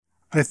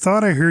I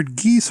thought I heard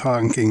geese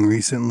honking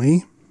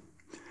recently.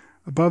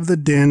 Above the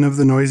din of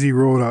the noisy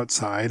road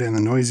outside and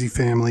the noisy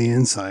family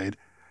inside,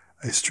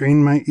 I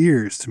strained my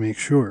ears to make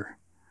sure.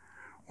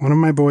 One of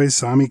my boys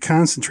saw me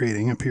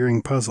concentrating,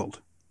 appearing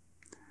puzzled.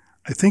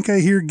 "I think I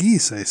hear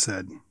geese," I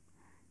said.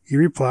 He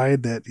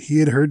replied that he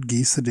had heard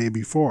geese the day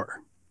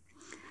before.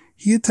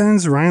 He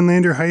attends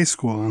Rhinelander High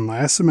School, and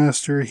last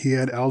semester he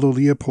had Aldo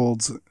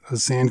Leopold's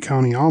Sand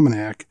County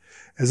Almanac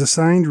as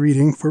assigned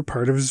reading for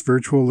part of his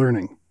virtual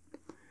learning.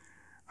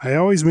 I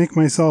always make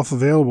myself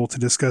available to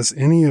discuss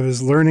any of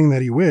his learning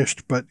that he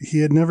wished, but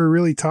he had never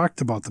really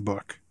talked about the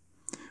book.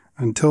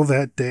 Until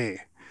that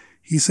day.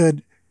 He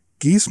said,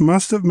 "Geese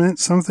must have meant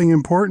something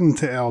important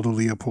to Aldo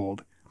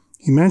Leopold.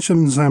 He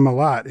mentions them a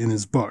lot in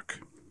his book."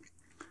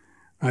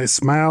 I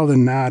smiled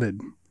and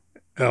nodded.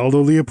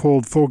 Aldo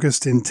Leopold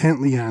focused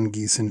intently on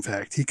geese, in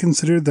fact. He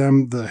considered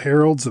them the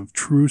heralds of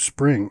true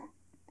spring.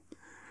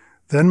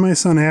 Then my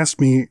son asked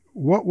me,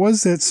 what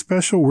was that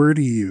special word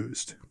he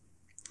used?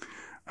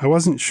 I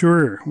wasn't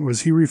sure.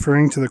 Was he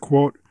referring to the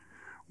quote,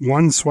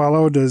 "One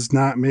swallow does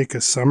not make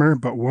a summer,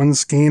 but one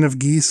skein of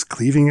geese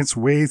cleaving its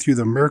way through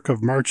the murk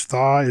of March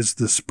thaw is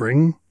the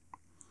spring"?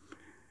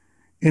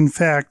 In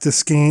fact, the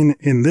skein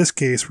in this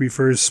case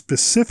refers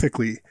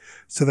specifically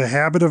to the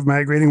habit of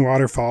migrating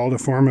waterfowl to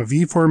form a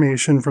V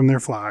formation from their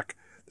flock,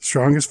 the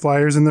strongest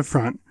flyers in the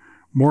front,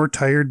 more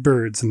tired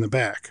birds in the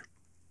back.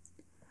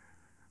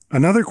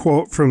 Another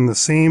quote from the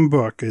same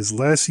book is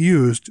less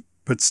used,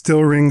 but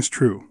still rings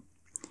true.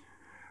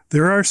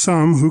 "There are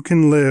some who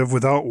can live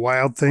without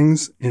wild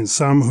things, and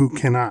some who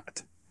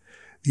cannot.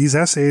 These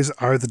essays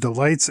are the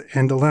delights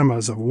and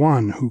dilemmas of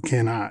one who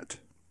cannot."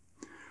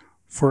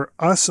 For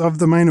us of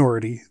the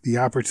minority, the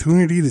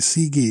opportunity to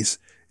see geese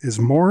is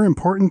more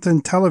important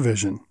than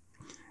television,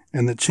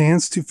 and the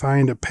chance to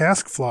find a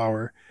pasque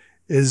flower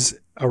is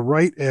a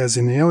right as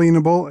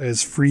inalienable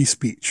as free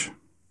speech.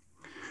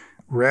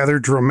 Rather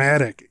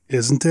dramatic,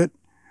 isn't it?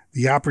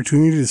 The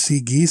opportunity to see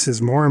geese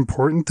is more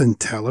important than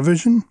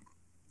television?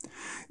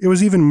 It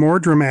was even more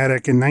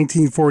dramatic in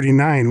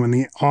 1949 when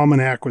the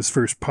Almanac was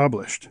first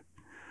published.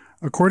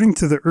 According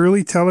to the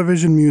Early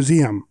Television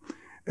Museum,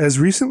 as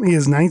recently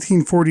as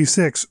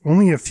 1946,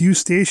 only a few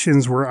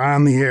stations were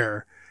on the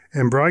air,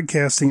 and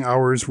broadcasting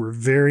hours were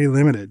very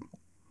limited.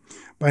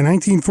 By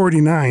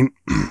 1949,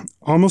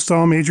 almost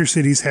all major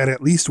cities had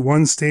at least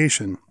one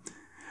station.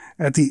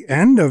 At the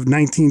end of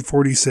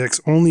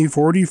 1946, only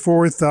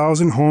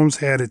 44,000 homes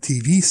had a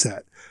TV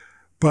set.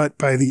 But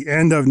by the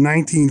end of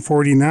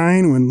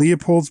 1949, when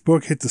Leopold's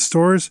book hit the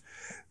stores,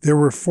 there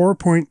were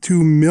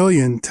 4.2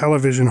 million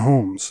television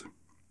homes.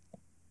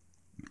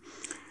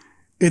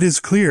 It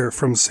is clear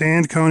from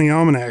Sand County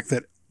Almanac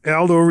that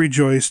Aldo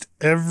rejoiced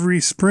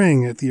every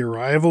spring at the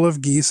arrival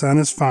of geese on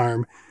his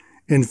farm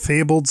in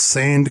fabled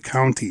Sand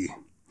County.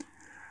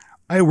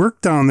 I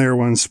worked down there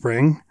one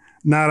spring,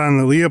 not on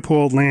the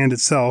Leopold land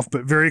itself,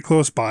 but very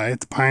close by at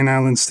the Pine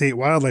Island State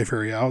Wildlife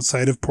Area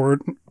outside of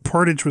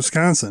Portage,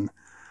 Wisconsin,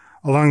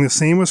 along the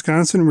same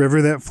Wisconsin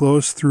River that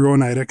flows through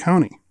Oneida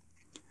County.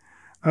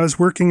 I was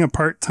working a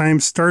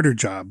part-time starter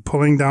job,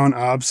 pulling down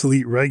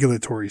obsolete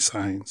regulatory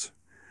signs.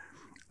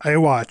 I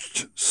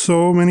watched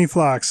so many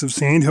flocks of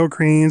sandhill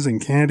cranes and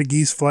Canada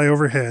geese fly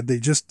overhead, they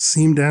just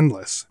seemed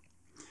endless.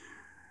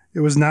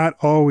 It was not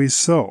always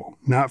so,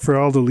 not for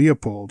Aldo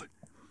Leopold.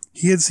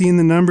 He had seen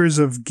the numbers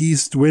of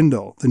geese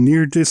dwindle, the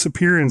near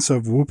disappearance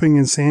of whooping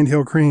and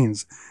sandhill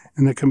cranes,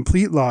 and the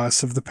complete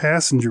loss of the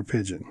passenger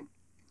pigeon.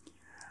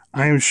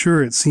 I am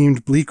sure it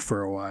seemed bleak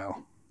for a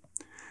while.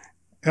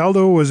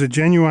 Aldo was a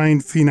genuine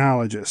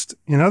phenologist.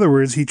 In other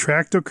words, he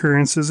tracked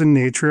occurrences in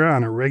nature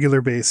on a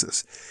regular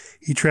basis.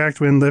 He tracked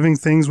when living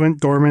things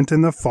went dormant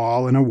in the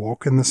fall and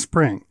awoke in the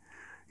spring.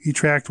 He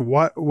tracked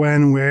what,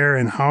 when, where,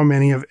 and how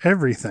many of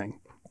everything,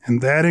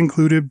 and that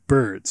included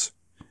birds.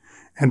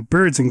 And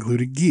birds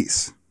included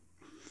geese.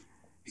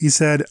 He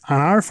said,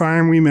 "On our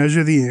farm we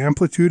measure the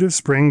amplitude of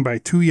spring by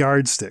 2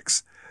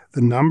 yardsticks,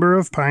 the number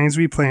of pines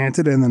we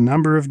planted and the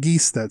number of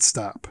geese that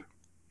stop."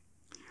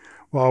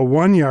 While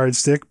 1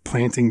 yardstick,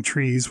 planting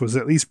trees, was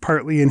at least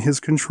partly in his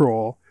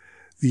control,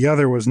 the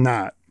other was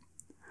not.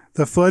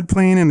 The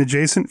floodplain and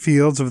adjacent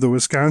fields of the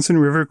Wisconsin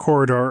River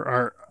corridor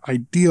are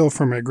ideal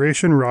for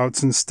migration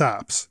routes and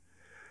stops.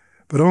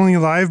 But only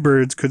live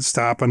birds could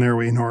stop on their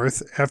way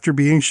north after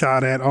being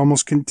shot at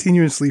almost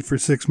continuously for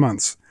 6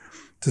 months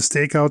to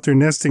stake out their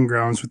nesting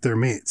grounds with their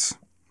mates.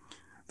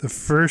 The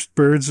first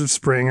birds of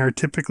spring are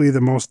typically the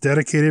most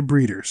dedicated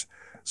breeders,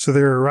 so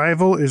their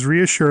arrival is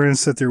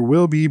reassurance that there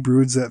will be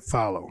broods that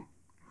follow.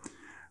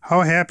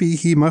 How happy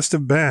he must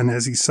have been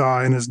as he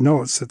saw in his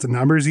notes that the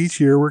numbers each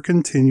year were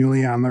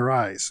continually on the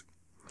rise.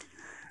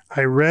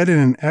 I read in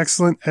an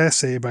excellent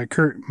essay by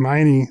Kurt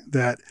Miney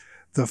that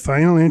the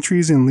final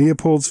entries in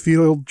Leopold's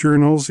field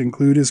journals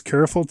include his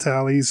careful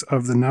tallies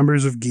of the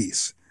numbers of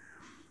geese.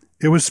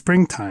 It was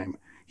springtime.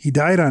 He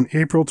died on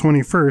April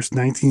 21st,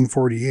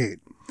 1948,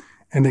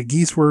 and the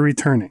geese were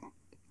returning.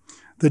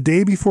 The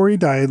day before he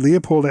died,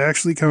 Leopold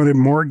actually counted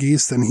more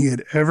geese than he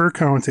had ever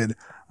counted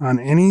on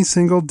any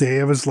single day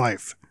of his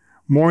life,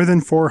 more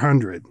than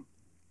 400.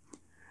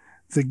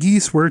 The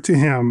geese were to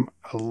him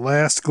a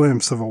last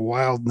glimpse of a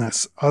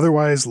wildness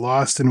otherwise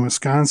lost in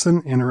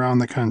Wisconsin and around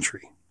the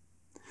country.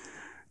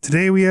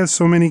 Today we have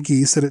so many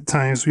geese that at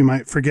times we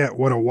might forget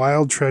what a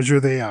wild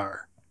treasure they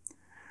are.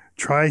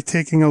 Try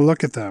taking a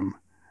look at them,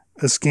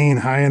 askane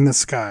high in the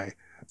sky,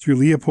 through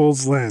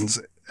Leopold's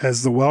lens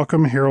as the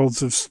welcome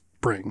heralds of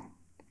spring.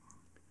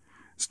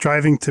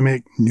 Striving to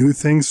make new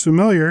things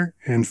familiar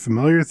and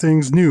familiar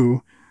things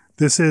new,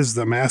 this is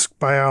the Masked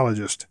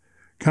Biologist,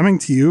 coming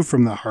to you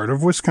from the heart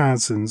of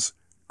Wisconsin's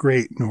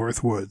great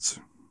Northwoods.